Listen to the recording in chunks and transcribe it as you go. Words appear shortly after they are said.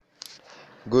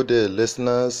Good day,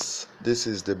 listeners. This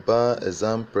is the Bar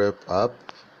Exam Prep app,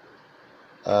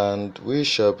 and we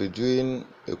shall be doing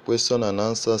a question and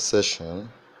answer session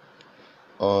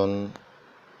on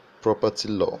property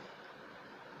law.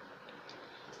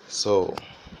 So,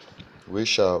 we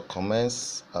shall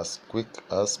commence as quick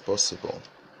as possible.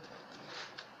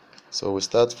 So, we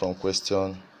start from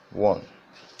question 1.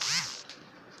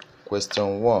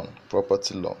 Question 1,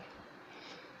 property law.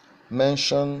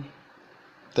 Mention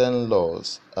 10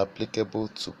 laws applicable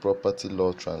to property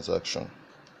law transaction.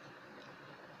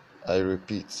 I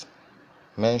repeat,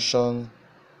 mention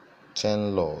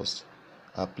 10 laws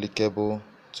applicable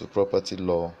to property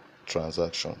law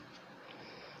transaction.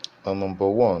 On number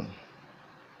 1,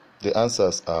 the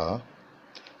answers are: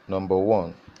 number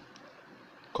 1,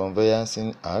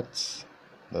 Conveyancing Act,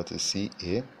 that is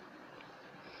CA.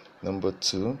 Number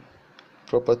 2,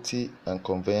 Property and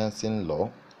Conveyancing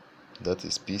Law, that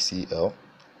is PCL.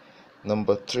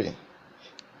 Number 3,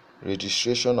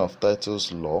 Registration of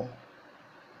Titles Law,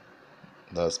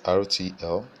 that's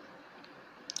RTL.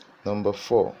 Number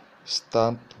 4,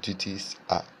 Stamp Duties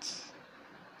Act,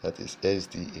 that is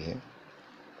SDA.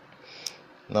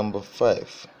 Number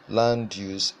 5, Land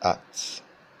Use Act,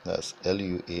 that's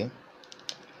LUA.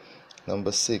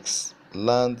 Number 6,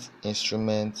 Land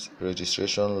Instrument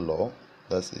Registration Law,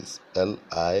 that is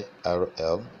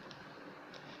LIRL.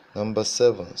 Number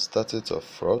 7, Statute of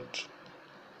Fraud.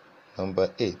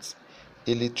 Number 8,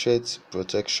 Illiterate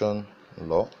Protection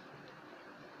Law.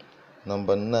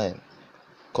 Number 9,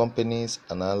 Companies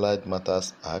and Allied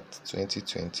Matters Act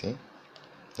 2020,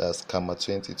 that's CAMA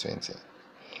 2020.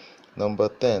 Number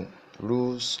 10,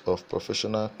 Rules of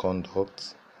Professional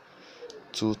Conduct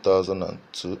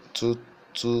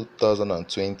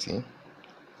 2020,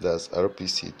 that's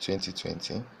RPC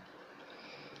 2020,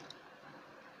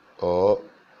 or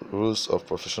Rules of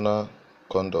Professional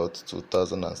Conduct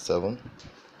 2007.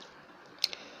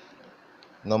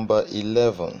 Number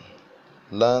 11,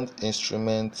 Land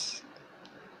Instrument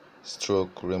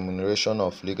 / Remuneration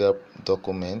of Legal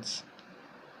Documents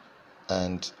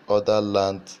and Other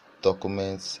Land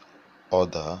Documents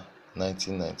Order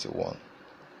 1991.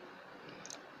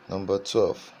 Number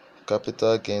 12,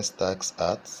 Capital Gains Tax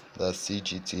Act, that's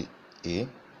CGTA.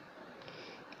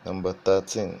 Number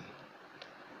 13,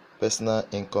 Personal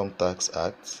Income Tax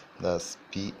Act, that's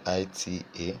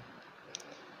PITA.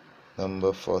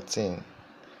 Number 14,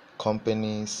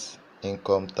 Companies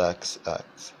Income Tax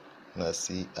Act, that's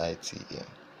CITA.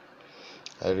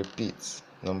 I repeat,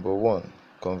 number 1,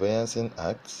 Conveyancing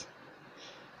Act,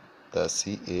 that's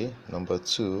CA. Number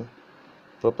 2,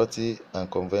 Property and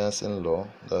Conveyancing Law,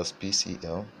 that's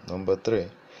PCL. Number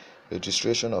 3,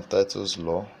 Registration of Titles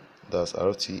Law, that's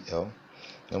RTL.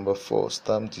 Number 4,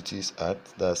 Stamp Duties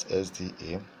Act, that's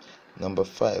SDA. Number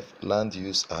 5, Land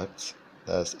Use Act,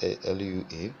 that's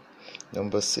LUA.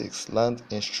 Number 6, Land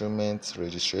Instrument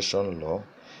Registration Law,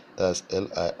 that's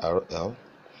LIRL.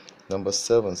 Number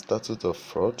 7, Statute of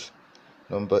Fraud.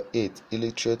 Number 8,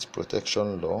 Illiterate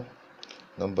Protection Law.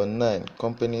 Number 9,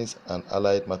 Companies and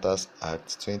Allied Matters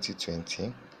Act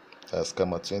 2020, that's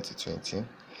CAMA 2020.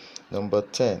 Number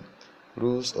 10,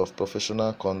 Rules of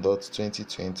Professional Conduct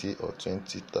 2020 or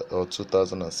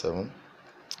 2007.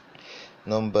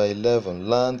 Number 11,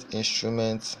 Land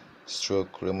Instrument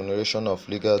 / Remuneration of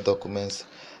Legal Documents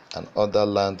and Other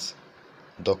Land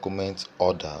Documents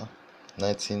Order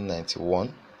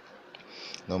 1991.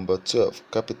 Number 12,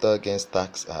 Capital Gains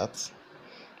Tax Act.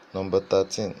 Number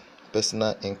 13,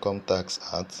 Personal Income Tax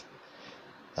Act.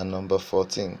 And number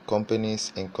 14,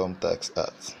 Companies Income Tax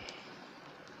Act.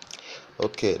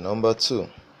 Okay, number 2,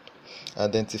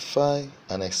 identify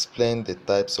and explain the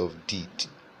types of deed.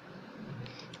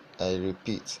 I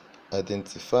repeat,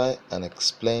 identify and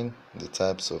explain the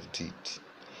types of deed.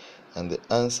 And the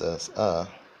answers are: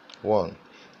 1,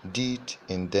 deed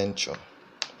indenture.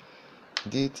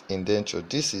 Deed indenture,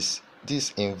 this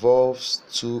involves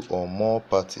 2 or more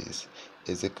parties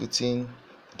executing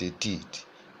the deed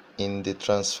in the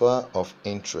transfer of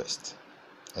interest.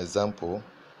 Example,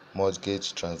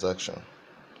 mortgage transaction.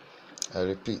 I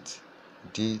repeat,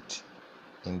 deed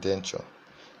indenture.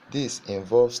 This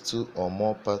involves 2 or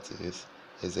more parties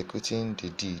executing the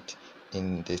deed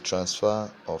in the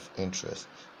transfer of interest.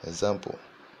 Example,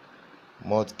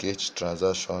 mortgage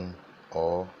transaction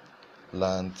or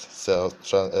land sale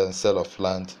of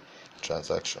land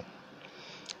transaction.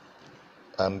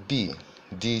 And B,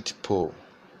 deed poll.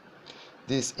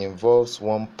 This involves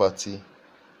one party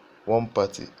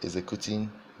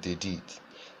executing the deed.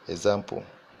 Example,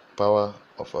 power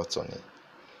of attorney.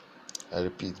 I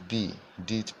repeat, B,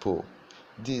 deed poll.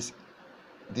 This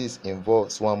this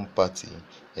involves one party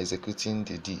executing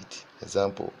the deed.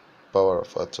 Example, power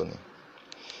of attorney.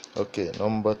 Okay,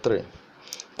 number 3.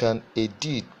 Can a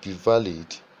deed be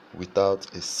valid without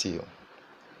a seal?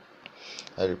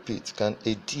 I repeat, can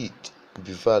a deed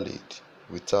be valid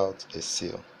without a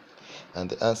seal? And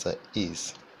the answer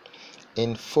is,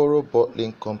 in Foro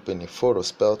Bottling Company, Foro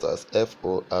spelled as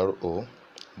Foro,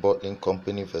 Bottling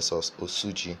Company versus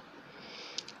Osuji,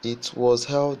 it was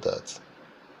held that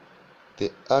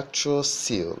the actual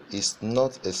seal is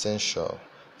not essential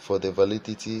for the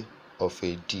validity of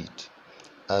a deed,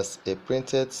 as a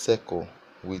printed circle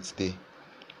with the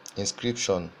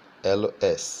inscription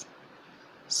LS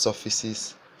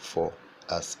suffices for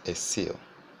as a seal.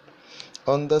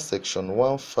 Under Section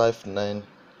 159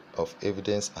 of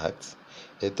Evidence Act,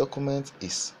 a document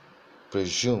is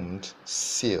presumed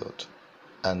sealed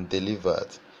and delivered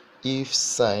if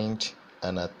signed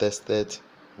and attested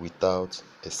without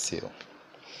a seal.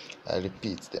 I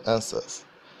repeat the answers.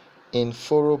 In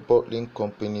Foro Bottling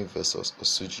Company versus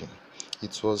Osuji,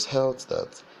 it was held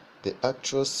that the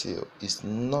actual seal is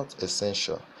not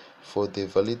essential for the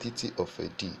validity of a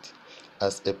deed,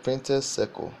 as a printed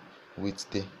circle with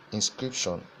the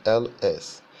inscription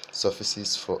LS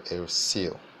suffices for a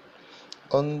seal.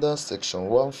 Under Section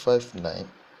 159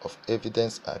 of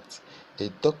Evidence Act, a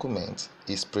document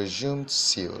is presumed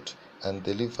sealed and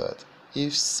delivered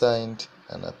if signed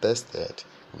and attested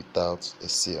without a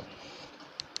seal.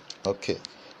 Okay,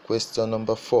 question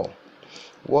number 4.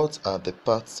 What are the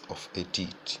parts of a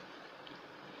deed?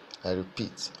 I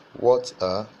repeat, what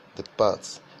are the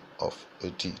parts of a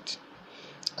deed?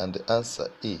 And the answer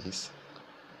is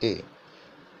A.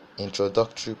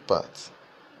 Introductory part.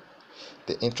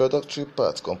 The introductory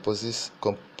part comprises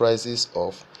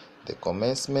of the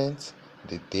commencement,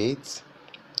 the date,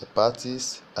 the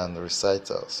parties, and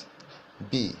recitals.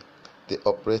 B. The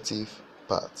operative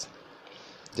part.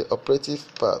 The operative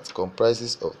part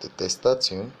comprises of the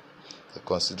testatum, the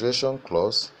consideration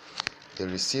clause, the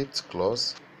receipt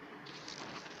clause,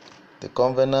 the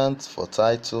covenant for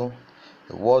title,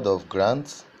 the word of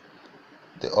grant,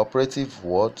 the operative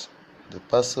word, the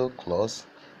parcel clause,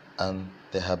 and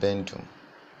the habendum.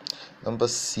 Number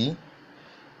C.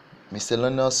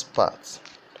 Miscellaneous part.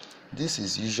 This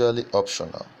is usually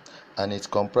optional and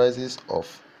it comprises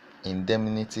of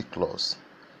indemnity clause,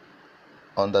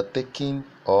 undertaking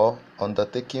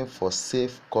for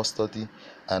safe custody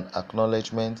and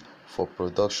acknowledgement for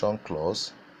production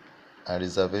clause, and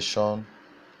reservation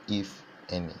if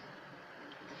any.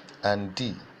 And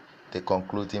D. The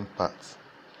concluding part.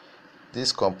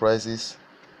 This comprises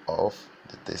of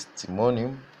the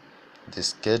testimonium, the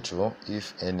schedule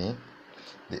if any,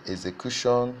 the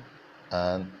execution,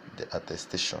 and the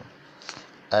attestation.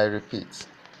 I repeat,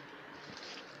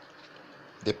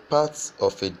 the parts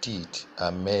of a deed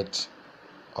are made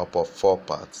up of 4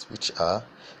 parts, which are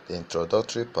the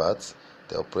introductory part,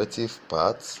 the operative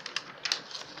part,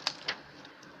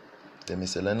 the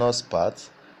miscellaneous part,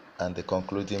 and the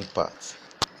concluding part.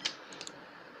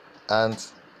 And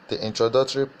the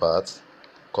introductory part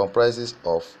comprises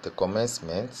of the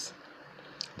commencement,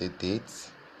 the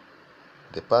dates,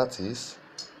 the parties,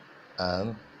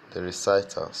 and the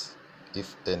recitals,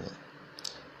 if any.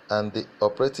 And the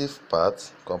operative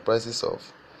part comprises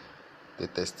of the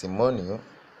testatum,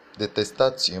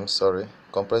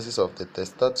 comprises of the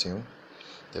testatum,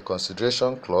 the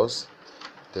consideration clause,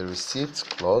 the receipt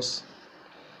clause,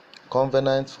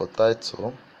 covenant for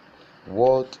title,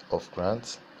 word of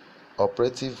grant,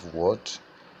 operative word,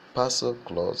 parcel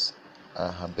clause,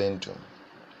 and habendum.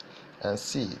 And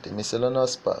C. The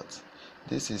miscellaneous part.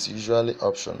 This is usually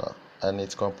optional and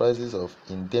it comprises of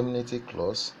indemnity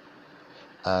clause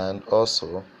and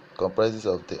also comprises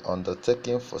of the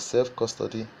undertaking for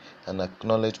self-custody and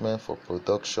acknowledgement for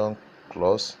production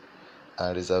clause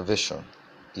and reservation,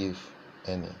 if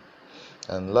any.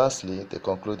 And lastly, the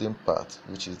concluding part,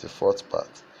 which is the 4th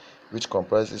part, which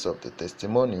comprises of the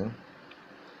testimonium,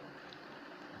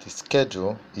 the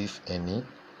schedule, if any,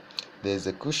 the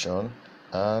execution,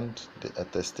 and the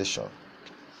attestation.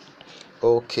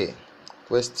 Okay,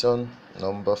 question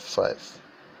number 5.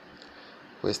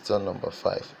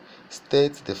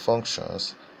 State the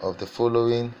functions of the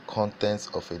following contents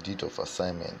of a deed of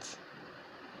assignment.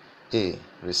 A.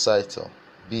 Recital.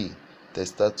 B.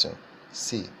 Testatum.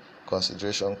 C.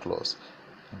 Consideration clause.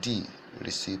 D.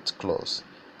 Receipt clause.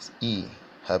 E.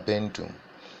 Habendum.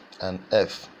 And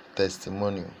F.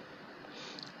 Testimonium.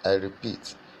 I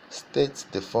repeat, state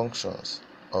the functions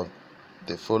of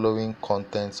the following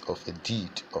contents of a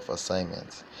deed of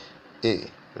assignment.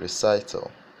 A. Recital.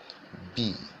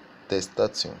 B.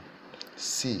 Testatum.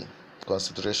 C.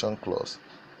 Consideration clause.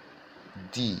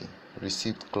 D.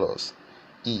 Receipt clause,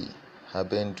 E.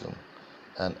 Habendum,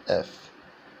 and F.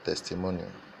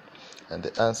 Testimonium. And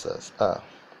the answers are: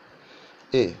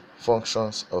 A.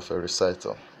 Functions of a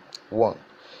reciter. 1.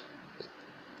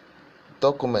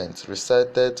 Document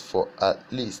recited for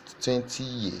at least 20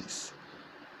 years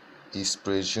is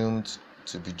presumed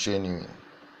to be genuine.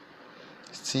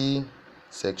 See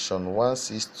Section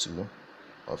 162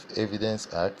 of Evidence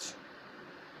Act,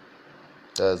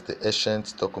 that's the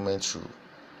ancient document rule.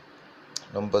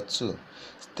 Number 2,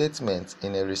 statements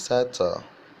in a recital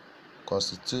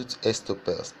constitute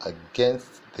estoppels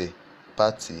against the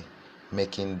party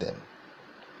making them.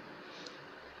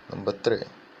 Number 3,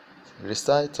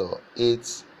 recital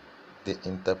aids the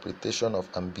interpretation of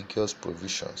ambiguous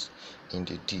provisions in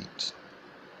the deed.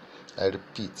 I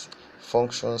repeat,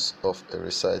 functions of a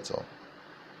recital.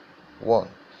 1.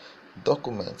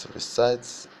 Document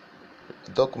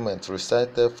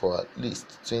recited for at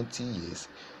least 20 years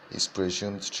is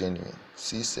presumed genuine.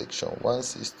 See Section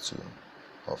 162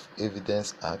 of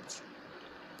Evidence Act,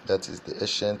 that is the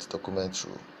ancient document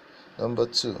rule. Number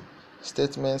 2,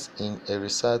 statements in a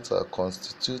recital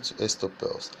constitute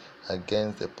estoppels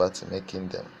against the party making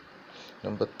them.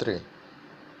 Number 3,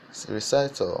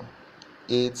 recital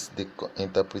aids the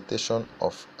interpretation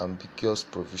of ambiguous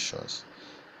provisions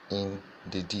in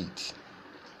the deed.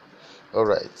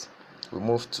 Alright, we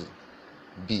move to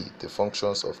B, the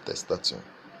functions of testatum.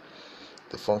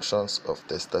 The functions of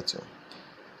testatum.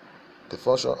 The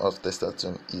function of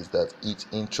testatum is that it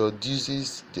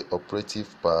introduces the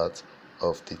operative part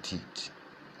of the deed.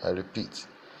 I repeat,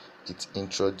 it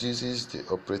introduces the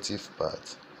operative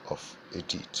part of a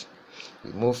deed.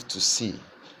 We move to C,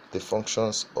 the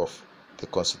functions of the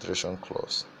consideration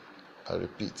clause. I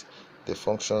repeat, the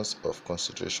functions of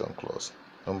consideration clause.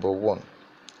 Number 1,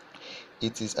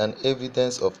 it is an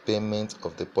evidence of payment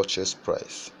of the purchase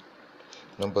price.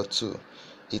 Number 2,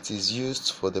 it is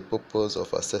used for the purpose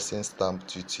of assessing stamp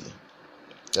duty,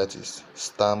 that is,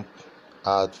 stamp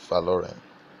ad valorem.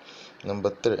 Number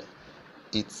 3,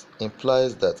 it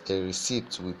implies that a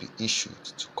receipt will be issued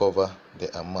to cover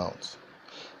the amount.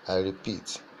 I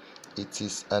repeat, it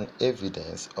is an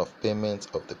evidence of payment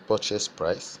of the purchase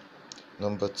price.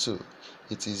 Number 2,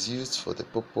 it is used for the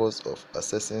purpose of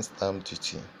assessing stamp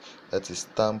duty, that is,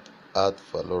 stamp ad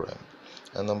valorem.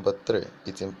 And number 3,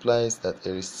 it implies that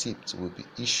a receipt will be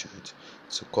issued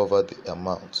to cover the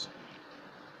amount.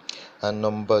 And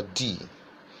number D,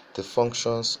 the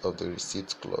functions of the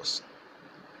receipt clause.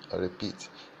 I repeat,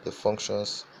 the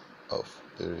functions of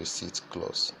the receipt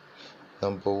clause.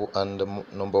 Number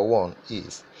 1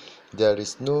 is there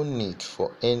is no need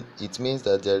for any. It means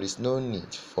that there is no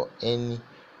need for any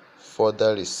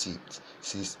further receipt,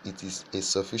 since it is a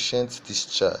sufficient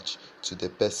discharge to the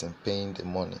person paying the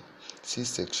money. See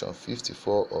Section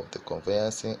 54 of the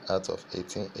Conveyancing Act of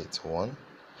 1881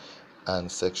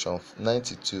 and Section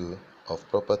 92 of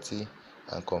Property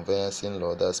and Conveyancing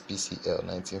Law, that's PCL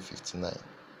 1959.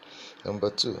 Number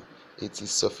 2, it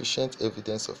is sufficient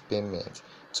evidence of payment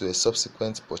to a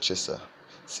subsequent purchaser.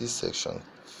 See Section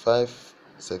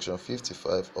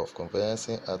 55 of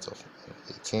Conveyancing Act of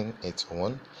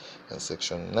 1881 and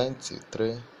Section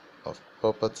 93 of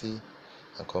Property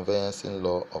and Conveyancing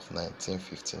Law of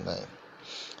 1959.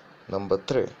 Number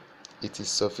 3, it is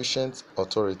sufficient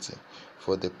authority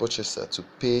for the purchaser to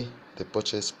pay the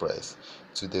purchase price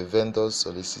to the vendor's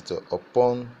solicitor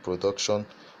upon production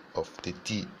of the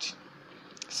deed.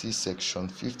 See Section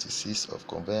 56 of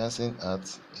Conveyancing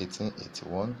Act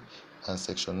 1881 and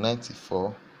Section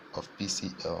 94 of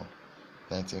PCL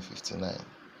 1959.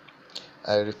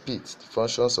 I repeat, the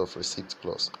functions of receipt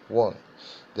clause. 1,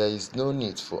 there is no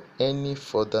need for any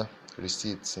further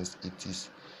receipt since it is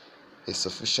a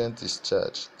sufficient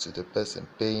discharge to the person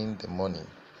paying the money.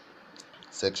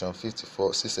 Section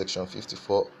 54, see Section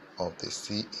 54 of the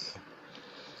CA.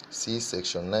 See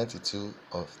Section 92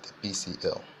 of the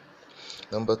PCL.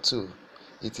 Number 2,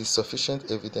 it is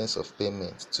sufficient evidence of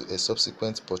payment to a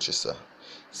subsequent purchaser.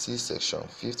 See Section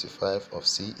 55 of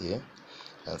CA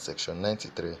and Section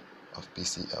 93 of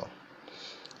PCL.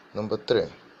 Number 3,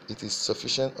 it is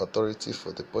sufficient authority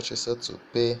for the purchaser to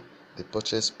pay the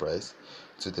purchase price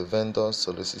to the vendor's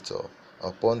solicitor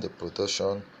upon the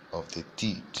production of the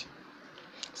deed.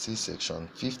 See Section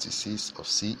 56 of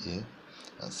CA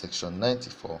and Section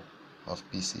 94 of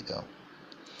PCL.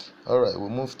 Alright, we'll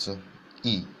move to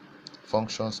E,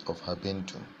 functions of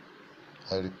habendum.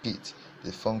 I repeat,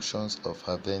 the functions of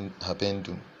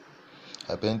habendum.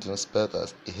 Habendum spelled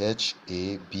as Habendum.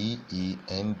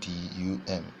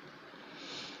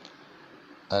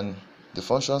 And The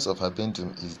functions of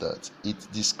addendum is that it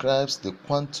describes the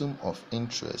quantum of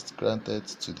interest granted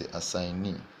to the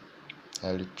assignee.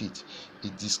 I repeat,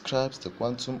 it describes the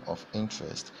quantum of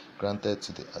interest granted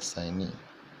to the assignee.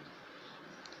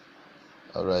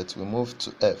 Alright, we move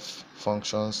to F,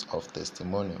 functions of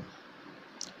testimonium.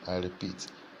 I repeat,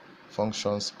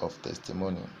 functions of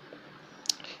testimonium.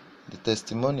 The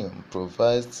testimonium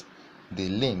provides the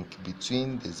link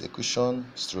between the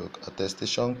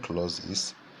execution/attestation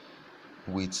clauses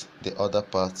with the other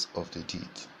parts of the deed.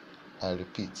 I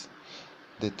repeat,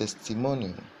 the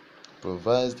testimonium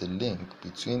provides the link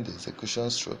between the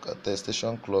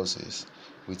execution/attestation clauses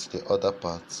with the other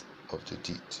parts of the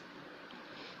deed.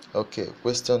 Okay,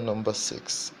 question number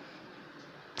 6.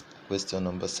 Question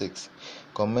number 6.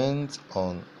 Comment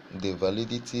on the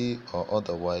validity or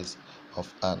otherwise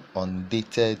of an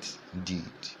undated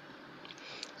deed.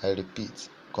 I repeat,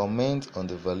 comment on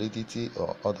the validity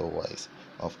or otherwise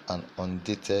of an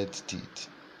undated deed.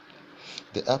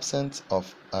 The absence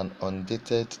of an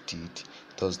undated deed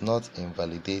does not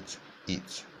invalidate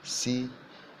it. See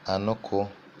Anoko,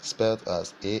 spelled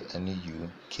as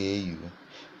ANUKU,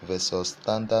 versus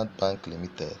Standard Bank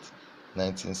Limited,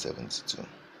 1972.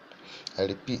 I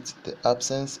repeat, the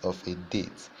absence of a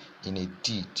date in a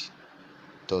deed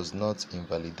does not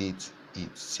invalidate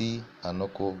it. See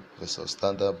Anoko versus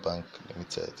Standard Bank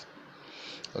Limited.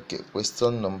 Okay,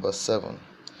 question number 7.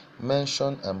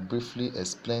 Mention and briefly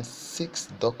explain 6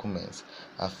 documents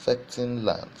affecting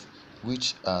land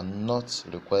which are not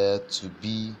required to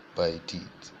be by deed.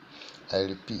 I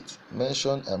repeat,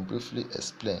 mention and briefly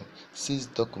explain 6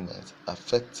 documents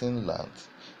affecting land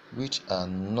which are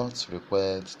not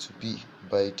required to be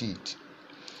by deed.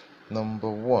 Number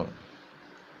 1.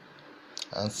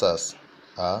 Answers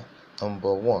are: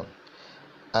 number 1,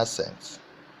 assent.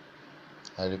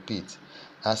 I repeat,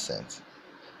 assent.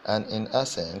 And in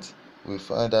assent, we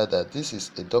find out that this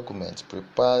is a document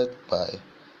prepared by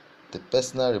the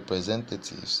personal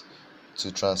representatives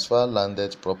to transfer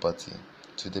landed property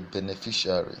to the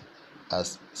beneficiary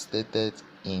as stated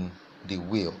in the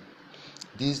will.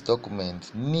 This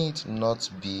document need not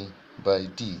be by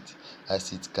deed,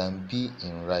 as it can be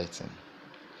in writing.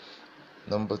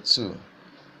 Number 2,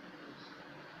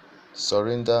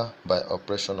 surrender by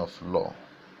operation of law.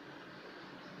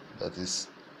 That is,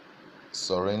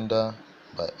 surrender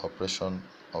by operation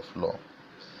of law.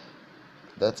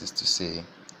 That is to say,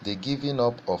 the giving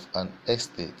up of an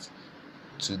estate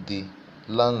to the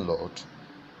landlord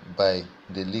by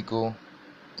the legal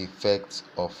effect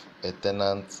of a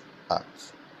tenant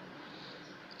act.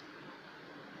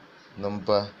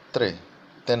 Number 3,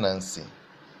 tenancy.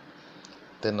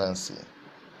 Tenancy.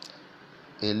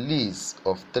 A lease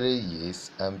of 3 years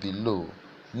and below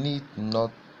need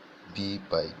not be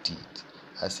by deed,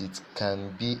 as it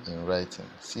can be in writing.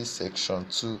 See section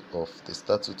 2 of the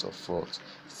Statute of Frauds,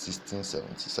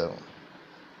 1677.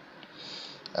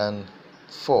 And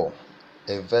 4,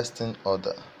 a vesting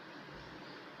order.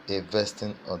 A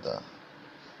vesting order.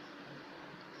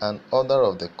 An order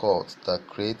of the court that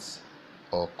creates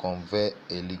or convey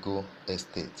a legal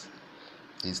estate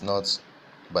is not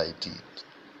by deed.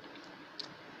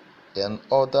 An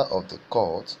order of the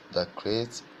court that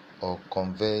creates or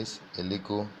conveys a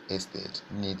legal estate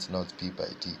needs not be by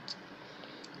deed.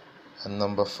 And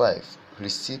number 5,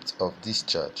 receipt of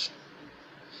discharge.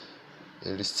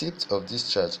 A receipt of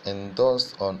discharge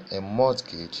endorsed on a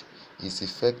mortgage is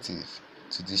effective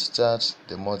to discharge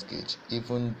the mortgage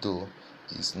even though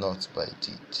it is not by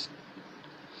deed.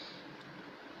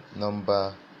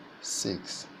 Number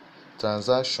 6,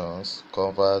 transactions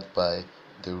covered by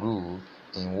the rule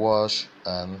in Walsh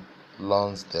and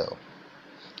Lonsdale.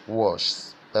 Walsh,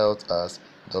 spelled as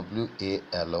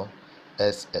WALSH,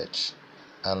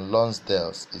 and Lonsdale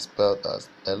is spelled as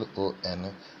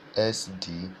LONSDALE.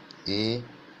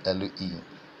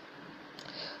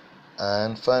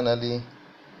 And finally,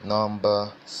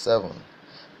 number 7,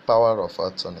 power of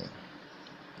attorney.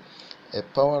 A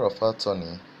power of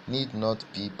attorney need not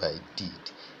be by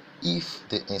deed if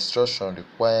the instruction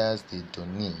requires the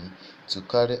donee to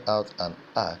carry out an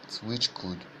act which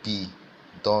could be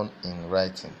done in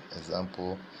writing.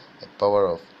 Example, a power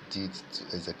of deed to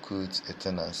execute a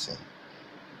tenancy.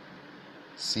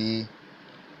 See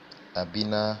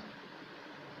Abina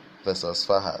versus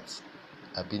Fahad.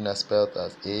 Abina spelled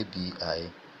as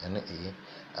ABINA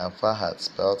and Fahad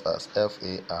spelled as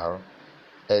FARHAT.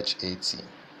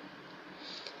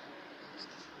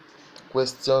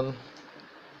 Question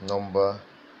number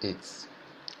 8.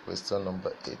 Question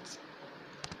number 8.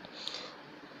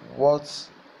 What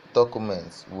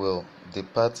documents will the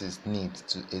parties need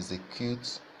to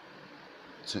execute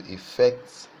to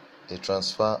effect a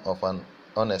transfer of an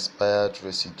unexpired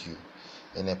residue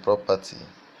in a property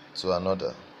to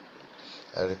another?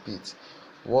 I repeat,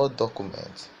 what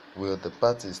document will the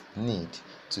parties need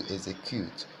to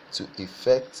execute to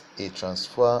effect a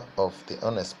transfer of the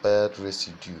unexpired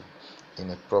residue in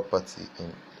a property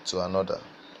to another?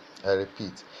 I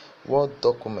repeat, what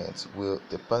document will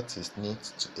the parties need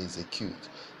to execute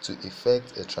to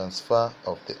effect a transfer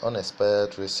of the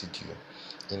unexpired residue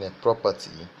in a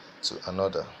property to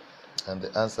another? And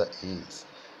the answer is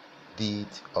deed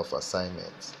of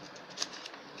assignment.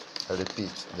 I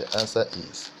repeat, the answer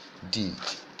is deed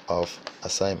of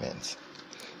assignment.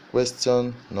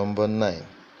 Question number 9.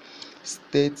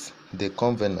 State the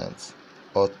covenants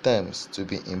or terms to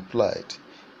be implied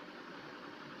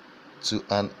to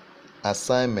an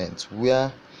assignment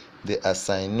where the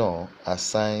assignor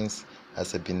assigns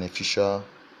as a beneficial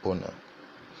owner.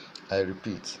 I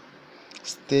repeat,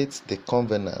 state the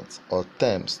covenants or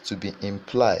terms to be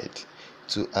implied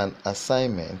to an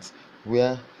assignment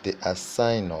where the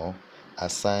assignor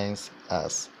assigns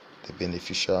as the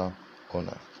beneficial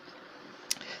owner.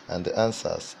 And the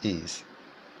answers is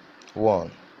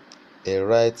 1. A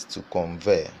right to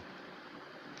convey.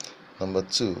 Number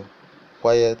 2.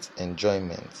 Quiet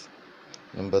enjoyment.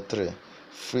 Number 3.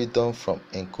 Freedom from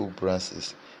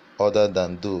encumbrances other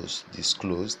than those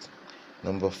disclosed.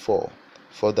 Number 4.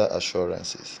 Further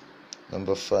assurances.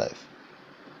 Number 5.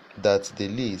 That the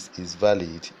lease is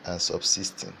valid and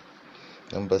subsisting.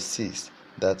 Number 6.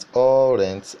 That all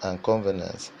rents and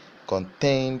covenants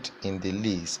contained in the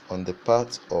lease on the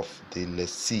part of the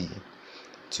lessee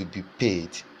to be paid,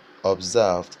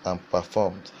 observed, and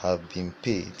performed have been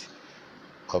paid,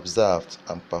 observed,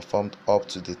 and performed up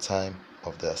to the time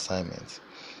of the assignment.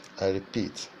 I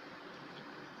repeat.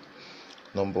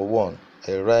 Number 1,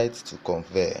 a right to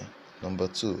convey. Number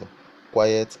 2,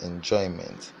 quiet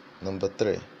enjoyment. Number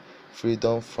 3,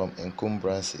 freedom from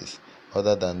encumbrances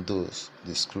other than those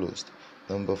disclosed.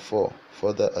 Number 4,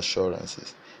 further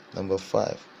assurances. Number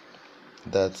 5,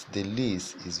 that the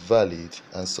lease is valid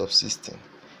and subsisting.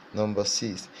 Number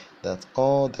 6, that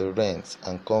all the rents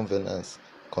and covenants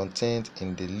contained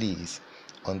in the lease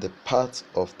on the part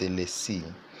of the lessee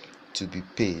to be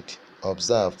paid,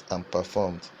 observed, and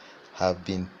performed have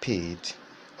been paid,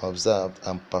 observed,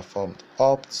 and performed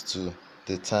up to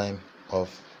the time of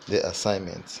the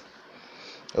assignment.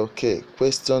 Okay,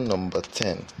 question number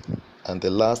 10, and the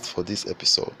last for this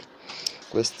episode.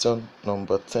 Question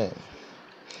number 10.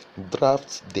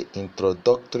 Draft the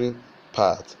introductory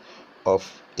part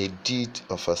of a deed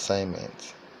of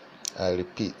assignment. I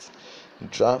repeat,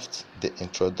 draft the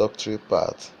introductory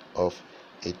part of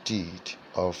a deed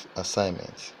of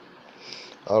assignment.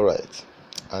 Alright,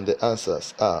 and the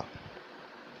answers are: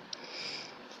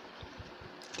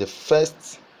 the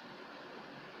first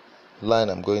line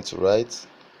I'm going to write,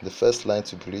 the first line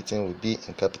to be written will be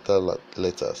in capital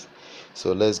letters.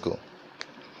 So let's go.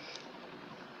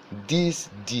 This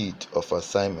deed of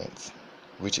assignment,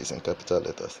 which is in capital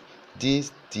letters,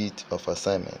 this deed of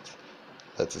assignment,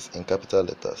 that is in capital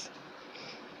letters,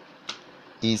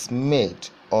 is made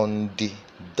on the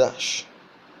dash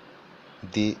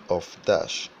day of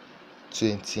dash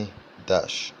 20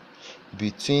 dash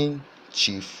between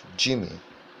Chief Jimmy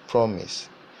Promise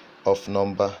of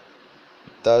number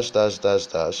dash dash dash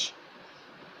dash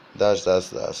dash dash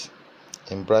dash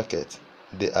in bracket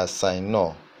the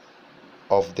assignor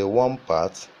of the one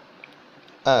part,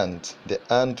 and the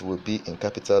and will be in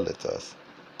capital letters,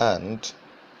 and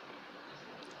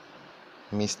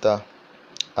Mr.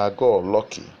 Agor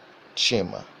Lucky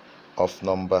Chima of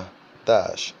number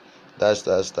dash dash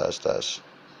dash dash dash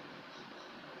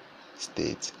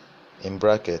state in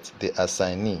bracket the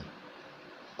assignee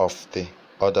of the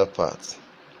other part.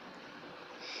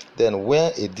 Then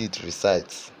where a deed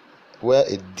resides, where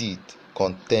a deed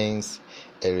contains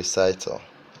a reciter,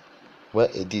 where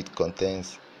a deed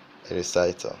contains a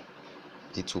reciter,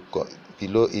 it will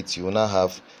below it you will now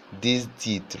have this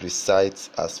deed recites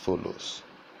as follows.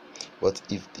 But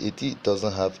if a deed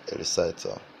doesn't have a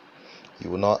reciter, you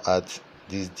will not add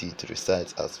this deed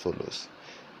recites as follows.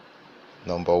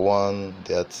 Number 1,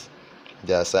 that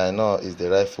the assignor is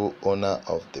the rightful owner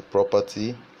of the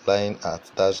property lying at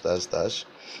dash dash dash.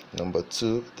 Number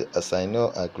 2, the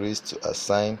assignor agrees to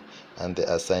assign and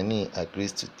the assignee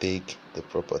agrees to take the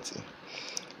property.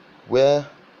 Where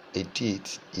a deed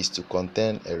is to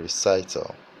contain a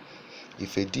recital,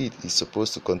 if a deed is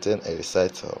supposed to contain a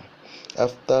recital,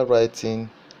 after writing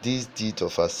this deed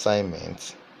of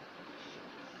assignment,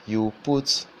 you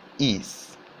put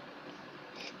is.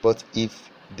 But if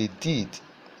the deed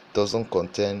doesn't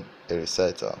contain a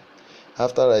recital,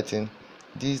 after writing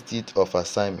this deed of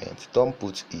assignment, don't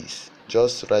put is,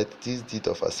 just write this deed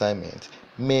of assignment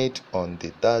made on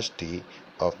the dash day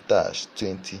of dash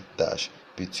 20 dash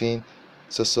between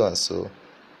so and so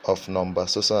of number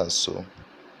so and so,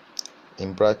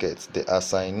 in brackets the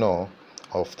assignor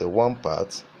of the one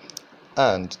part,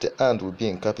 and the and will be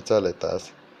in capital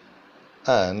letters,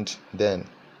 and then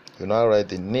you now write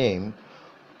the name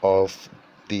of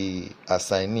the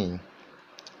assignee.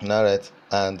 Now write,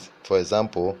 and for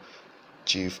example,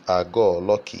 Chief Agor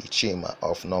Lucky Chima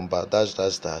of number dash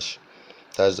dash dash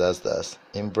dash dash dash,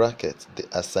 in bracket the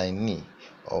assignee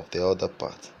of the other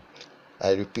part.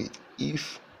 I repeat,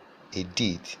 if a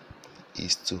deed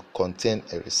is to contain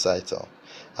a recital,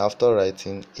 after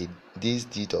writing this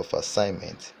deed of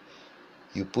assignment,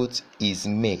 you put is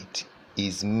made.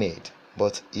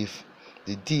 But if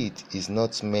the deed is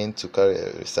not meant to carry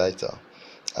a recital,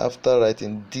 after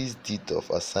writing this deed of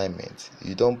assignment,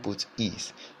 you don't put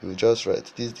is, you just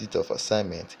write this deed of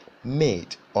assignment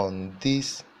made on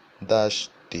this dash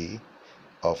day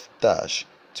of dash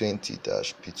 20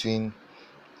 dash between,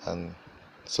 and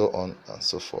so on and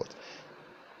so forth.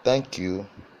 Thank you.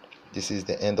 This is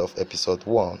the end of episode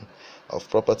 1 of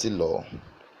property law,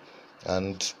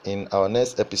 and in our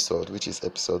next episode, which is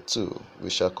episode 2, we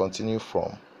shall continue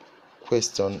from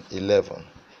question 11.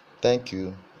 Thank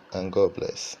you and God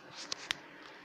bless.